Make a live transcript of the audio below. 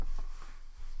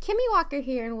Kimmy Walker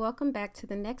here, and welcome back to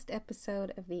the next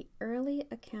episode of the Early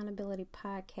Accountability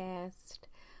Podcast.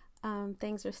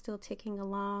 Things are still ticking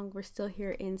along. We're still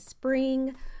here in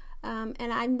spring,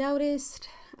 and I've noticed,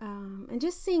 and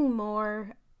just seeing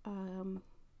more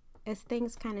as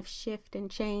things kind of shift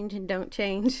and change and don't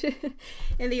change,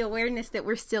 and the awareness that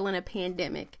we're still in a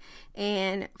pandemic.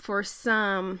 And for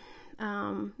some,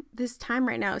 this time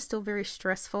right now is still very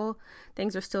stressful.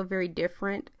 Things are still very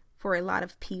different for a lot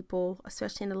of people,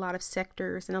 especially in a lot of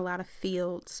sectors and a lot of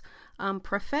fields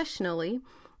professionally.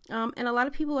 And a lot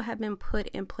of people have been put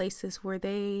in places where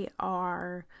they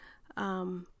are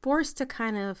forced to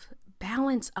kind of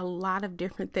balance a lot of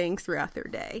different things throughout their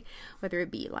day, whether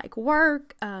it be like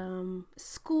work,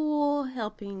 school,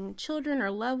 helping children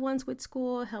or loved ones with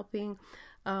school, helping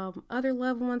other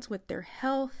loved ones with their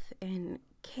health and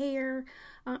care.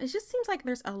 It just seems like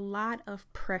there's a lot of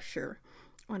pressure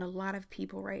on a lot of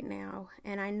people right now.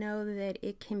 And I know that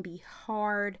it can be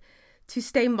hard to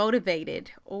stay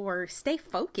motivated or stay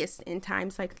focused in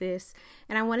times like this.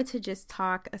 And I wanted to just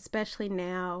talk, especially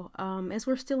now, as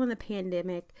we're still in the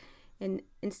pandemic and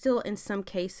still in some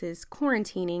cases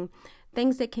quarantining,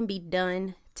 things that can be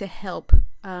done to help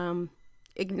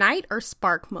ignite or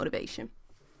spark motivation.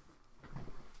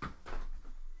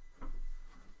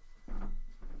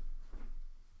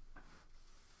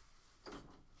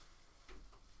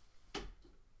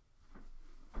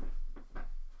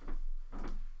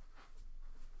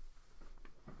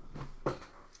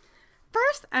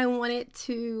 First, I wanted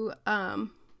to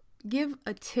give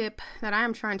a tip that I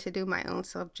am trying to do my own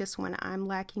self just when I'm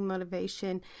lacking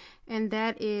motivation, and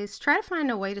that is try to find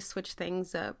a way to switch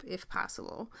things up if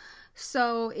possible.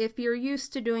 So if you're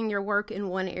used to doing your work in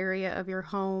one area of your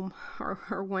home or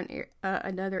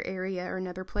another area or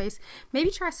another place,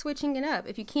 maybe try switching it up.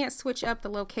 If you can't switch up the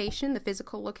location, the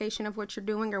physical location of what you're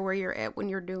doing or where you're at when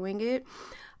you're doing it,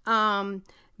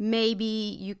 maybe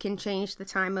you can change the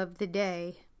time of the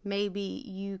day. Maybe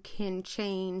you can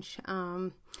change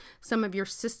some of your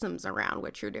systems around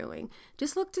what you're doing.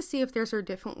 Just look to see if there's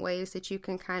different ways that you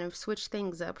can kind of switch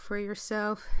things up for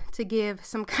yourself to give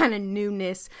some kind of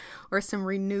newness or some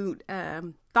renewed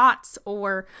thoughts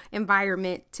or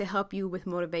environment to help you with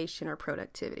motivation or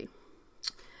productivity.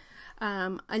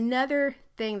 Another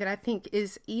thing that I think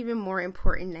is even more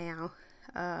important now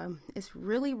is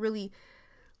really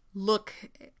look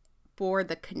for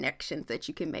the connections that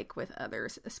you can make with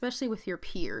others, especially with your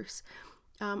peers.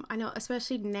 I know,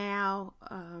 especially now,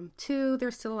 too,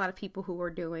 there's still a lot of people who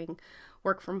are doing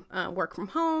work from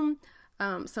home.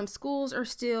 Some schools are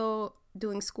still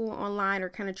doing school online or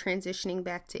kind of transitioning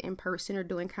back to in-person or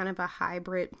doing kind of a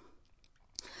hybrid.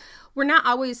 We're not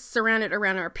always surrounded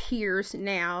around our peers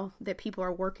now that people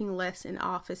are working less in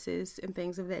offices and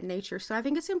things of that nature. So I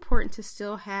think it's important to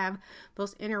still have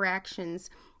those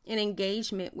interactions and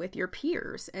engagement with your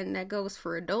peers, and that goes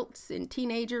for adults and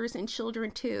teenagers and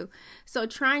children too. So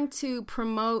trying to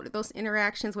promote those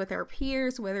interactions with our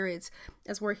peers, whether it's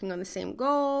as working on the same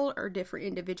goal or different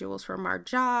individuals from our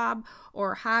job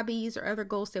or hobbies or other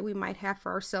goals that we might have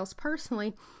for ourselves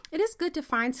personally, it is good to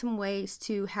find some ways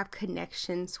to have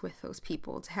connections with those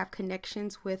people, to have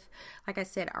connections with, like I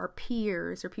said, our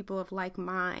peers or people of like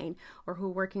mind or who are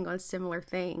working on similar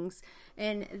things.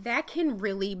 And that can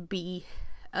really be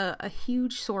a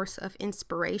huge source of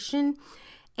inspiration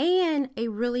and a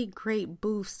really great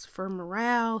boost for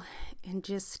morale and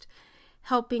just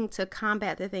helping to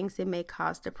combat the things that may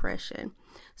cause depression.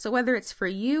 So whether it's for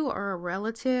you or a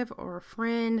relative or a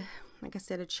friend, like I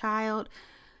said, a child,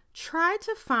 try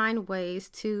to find ways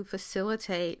to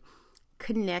facilitate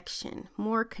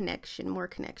more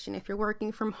connection. If you're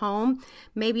working from home,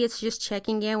 maybe it's just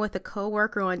checking in with a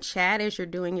coworker on chat as you're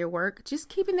doing your work, just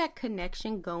keeping that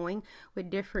connection going with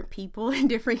different people and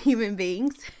different human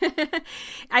beings.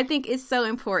 I think it's so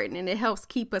important, and it helps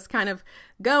keep us kind of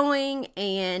going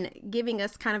and giving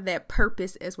us kind of that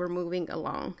purpose as we're moving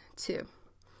along too.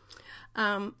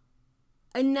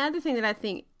 Another thing that I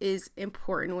think is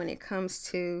important when it comes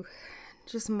to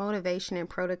just motivation and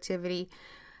productivity,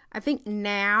 I think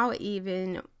now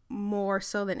even more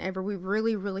so than ever, we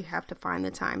really have to find the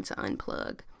time to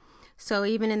unplug. So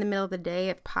even in the middle of the day,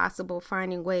 if possible,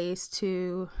 finding ways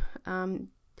to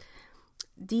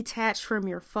detach from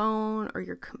your phone or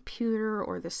your computer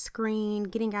or the screen,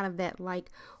 getting out of that like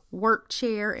work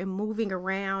chair and moving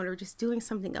around or just doing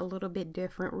something a little bit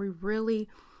different. We really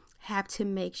have to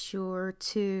make sure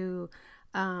to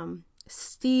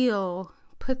still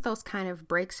put those kind of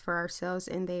breaks for ourselves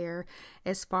in there,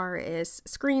 as far as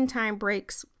screen time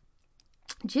breaks,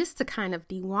 just to kind of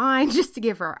de-wind, just to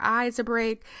give our eyes a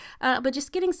break, but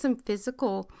just getting some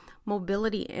physical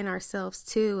mobility in ourselves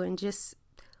too, and just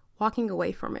walking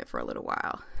away from it for a little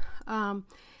while.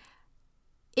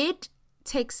 It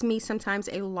takes me sometimes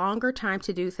a longer time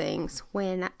to do things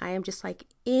when I am just like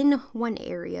in one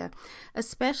area,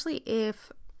 especially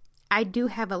if I do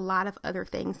have a lot of other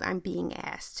things I'm being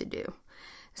asked to do.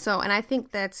 So, and I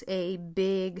think that's a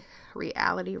big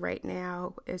reality right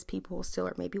now as people still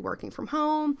are maybe working from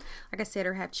home, like I said,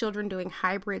 or have children doing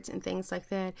hybrids and things like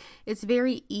that. It's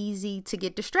very easy to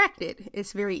get distracted.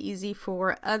 It's very easy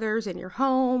for others in your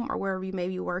home or wherever you may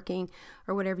be working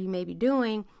or whatever you may be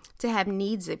doing to have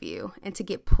needs of you and to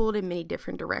get pulled in many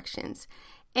different directions.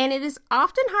 And it is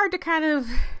often hard to kind of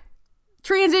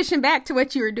transition back to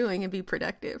what you were doing and be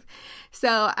productive.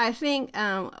 So I think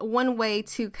one way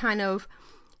to kind of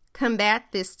combat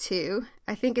this too,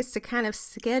 I think, is to kind of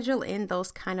schedule in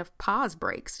those kind of pause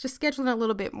breaks, just scheduling a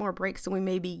little bit more breaks than we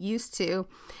may be used to.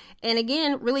 And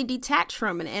again, really detach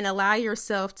from it and allow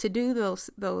yourself to do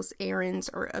those errands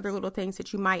or other little things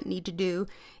that you might need to do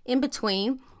in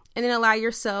between. And then allow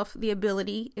yourself the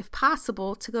ability, if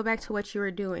possible, to go back to what you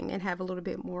were doing and have a little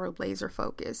bit more laser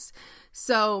focus.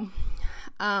 So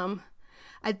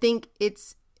I think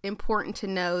it's important to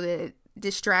know that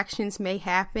distractions may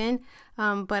happen,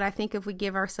 but I think if we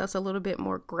give ourselves a little bit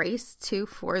more grace too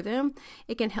for them,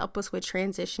 it can help us with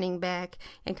transitioning back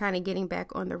and kind of getting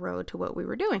back on the road to what we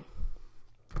were doing.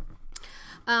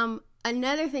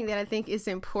 Another thing that I think is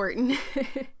important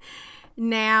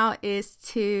now is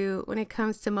to, when it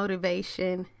comes to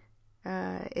motivation,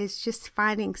 is just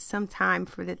finding some time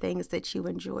for the things that you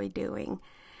enjoy doing.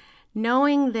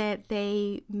 Knowing that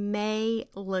they may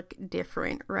look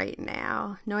different right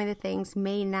now, knowing that things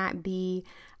may not be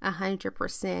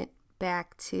 100%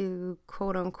 back to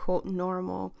quote unquote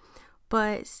normal,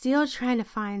 but still trying to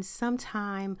find some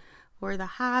time for the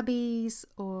hobbies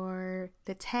or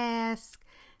the tasks,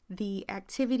 the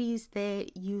activities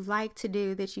that you like to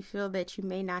do that you feel that you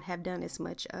may not have done as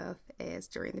much of as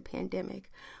during the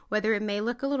pandemic. Whether it may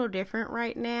look a little different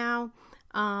right now,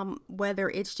 whether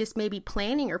it's just maybe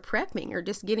planning or prepping or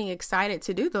just getting excited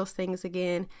to do those things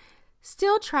again,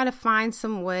 still try to find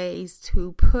some ways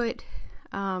to put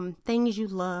things you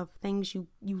love, things you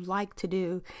like to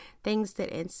do, things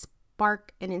that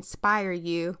spark and inspire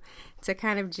you to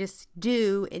kind of just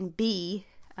do and be.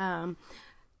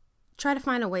 Try to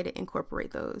find a way to incorporate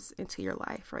those into your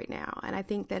life right now. And I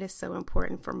think that is so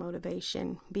important for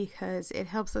motivation because it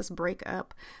helps us break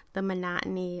up the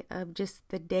monotony of just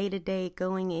the day-to-day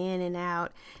going in and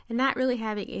out and not really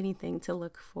having anything to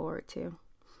look forward to.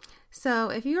 So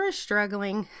if you are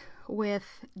struggling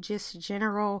with just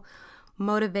general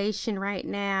motivation right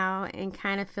now and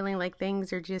kind of feeling like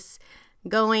things are just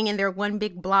going and they're one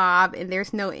big blob and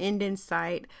there's no end in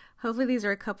sight, hopefully these are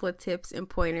a couple of tips and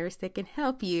pointers that can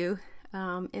help you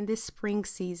in this spring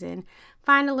season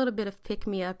find a little bit of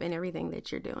pick-me-up in everything that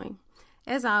you're doing.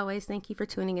 As always, thank you for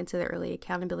tuning into the Early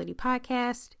Accountability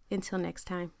Podcast. Until next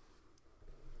time.